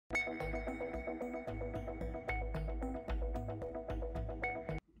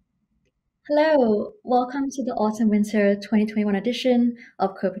Hello, welcome to the Autumn-Winter 2021 edition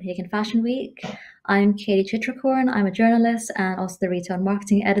of Copenhagen Fashion Week. I'm Kati Chitrakorn. I'm a journalist and also the retail and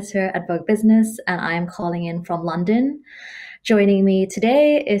marketing editor at Vogue Business, and I am calling in from London. Joining me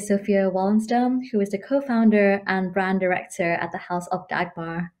today is Sophia Wallenstam, who is the co-founder and brand director at the House of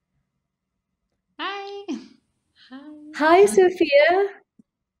Dagmar. Hi. Hi, Sophia.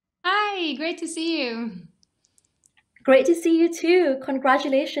 Hi, great to see you. Great to see you too.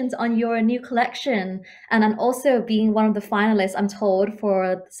 Congratulations on your new collection and also being one of the finalists, I'm told,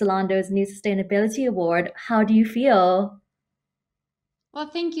 for Zalando's new Sustainability Award. How do you feel? Well,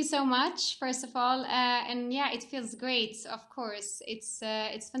 thank you so much, first of all. And yeah, it feels great, of course. It's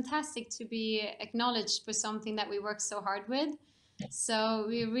fantastic to be acknowledged for something that we work so hard with. So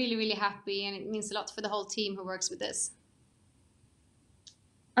we're really, really happy, and it means a lot for the whole team who works with this.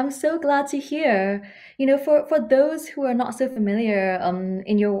 I'm so glad to hear. For those who are not so familiar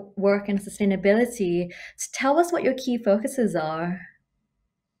in your work in sustainability, tell us what your key focuses are.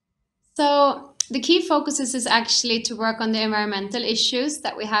 So the key focuses is actually to work on the environmental issues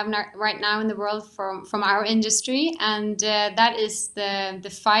that we have right now in the world from our industry, and that is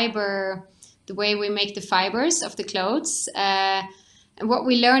the fiber, the way we make the fibers of the clothes. And what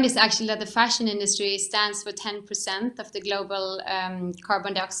we learned is actually that the fashion industry stands for 10% of the global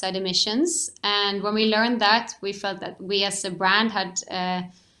carbon dioxide emissions. And when we learned that, we felt that we as a brand had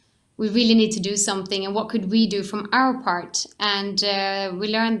we really need to do something, and what could we do from our part? And we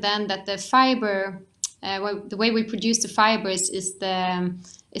learned then that the fiber, the way we produce the fibers is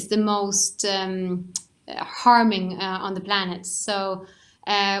the most harming on the planet. So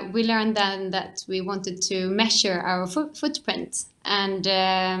we learned then that we wanted to measure our footprint, and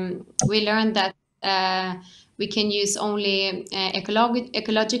we learned that we can use only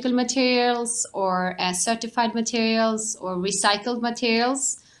ecological materials or certified materials or recycled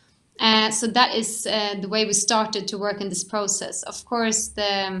materials. So that is the way we started to work in this process. Of course,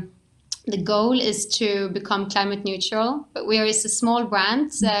 the goal is to become climate neutral, but we are a small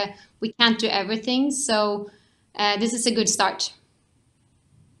brand. We can't do everything. So this is a good start.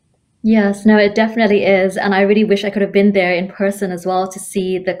 Yes, no, it definitely is. And I really wish I could have been there in person as well to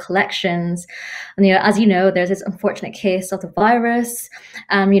see the collections. And, as you know, there's this unfortunate case of the virus,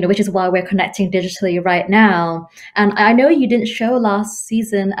 which is why we're connecting digitally right now. And I know you didn't show last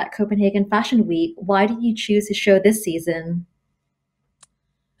season at Copenhagen Fashion Week. Why did you choose to show this season?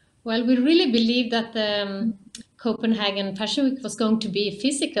 Well, we really believe that the Copenhagen Fashion Week was going to be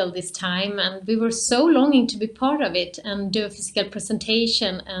physical this time, and we were so longing to be part of it and do a physical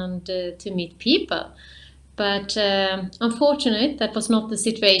presentation and to meet people. But unfortunately, that was not the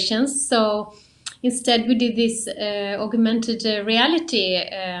situation. So instead, we did this augmented reality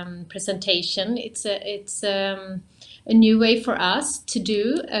presentation. It's a new way for us to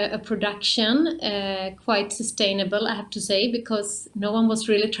do a production, quite sustainable, I have to say, because no one was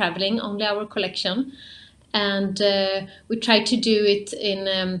really traveling, only our collection. And we tried to do it in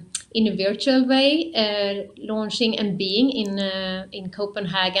a virtual way, launching and being in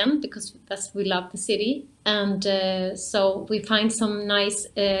Copenhagen, because we love the city. And so we find some nice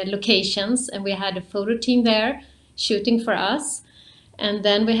locations, and we had a photo team there shooting for us. And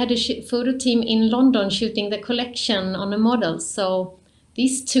then we had a photo team in London shooting the collection on a model. So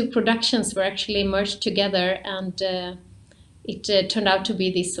these two productions were actually merged together, and it turned out to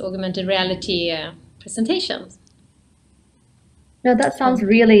be this augmented reality presentation. No, that sounds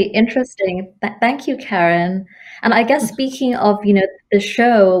really interesting. Thank you, Karen. And I guess speaking of, the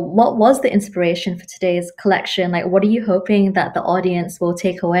show, what was the inspiration for today's collection? Like, what are you hoping that the audience will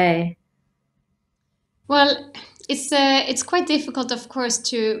take away? Well, it's quite difficult, of course,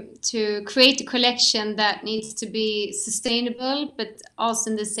 to create a collection that needs to be sustainable, but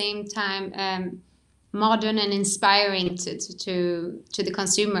also in the same time modern and inspiring to the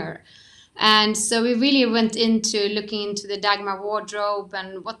consumer. And so we really went into looking into the Dagmar wardrobe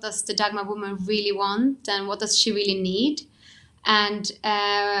and what does the Dagmar woman really want and what does she really need. And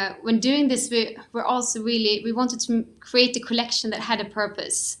when doing this, we wanted to create a collection that had a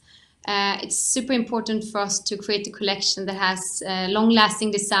purpose. It's super important for us to create a collection that has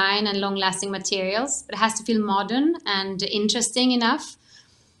long-lasting design and long-lasting materials, but it has to feel modern and interesting enough.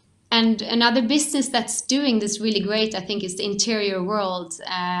 And another business that's doing this really great, I think, is the interior world,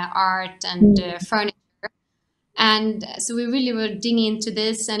 art and furniture. And so we really were digging into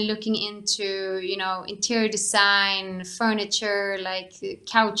this and looking into, interior design, furniture, like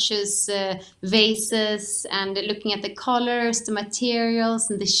couches, vases, and looking at the colors, the materials,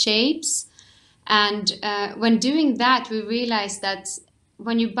 and the shapes. And when doing that, we realized that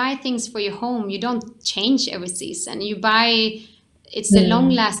when you buy things for your home, you don't change every season. It's a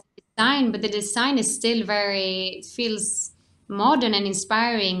long lasting design, but the design is still it feels modern and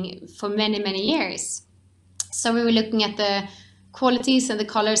inspiring for many, many years. So we were looking at the qualities and the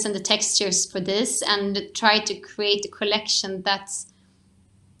colors and the textures for this and try to create a collection that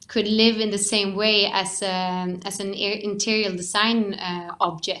could live in the same way as an interior design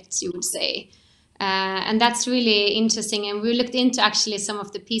object, you would say. And that's really interesting. And we looked into actually some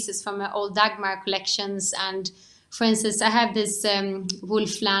of the pieces from old Dagmar collections. And for instance, I have this wool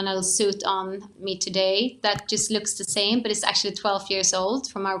flannel suit on me today that just looks the same, but it's actually 12 years old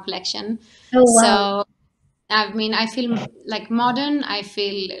from our collection. Oh, wow. So, I mean, I feel like modern. I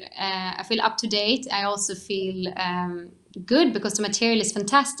feel up to date. I also feel good because the material is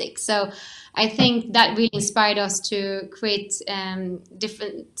fantastic. So I think that really inspired us to create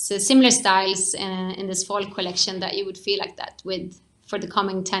different similar styles in this fall collection that you would feel like that with for the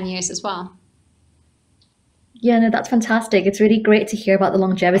coming 10 years as well. Yeah, no, that's fantastic. It's really great to hear about the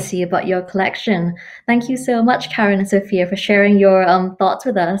longevity about your collection. Thank you so much, Karen and Sophia, for sharing your thoughts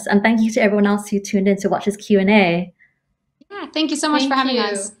with us. And thank you to everyone else who tuned in to watch this Q&A. Yeah, thank you so much for having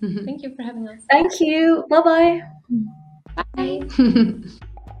us. Thank you for having us. Thank you. Bye-bye. Bye.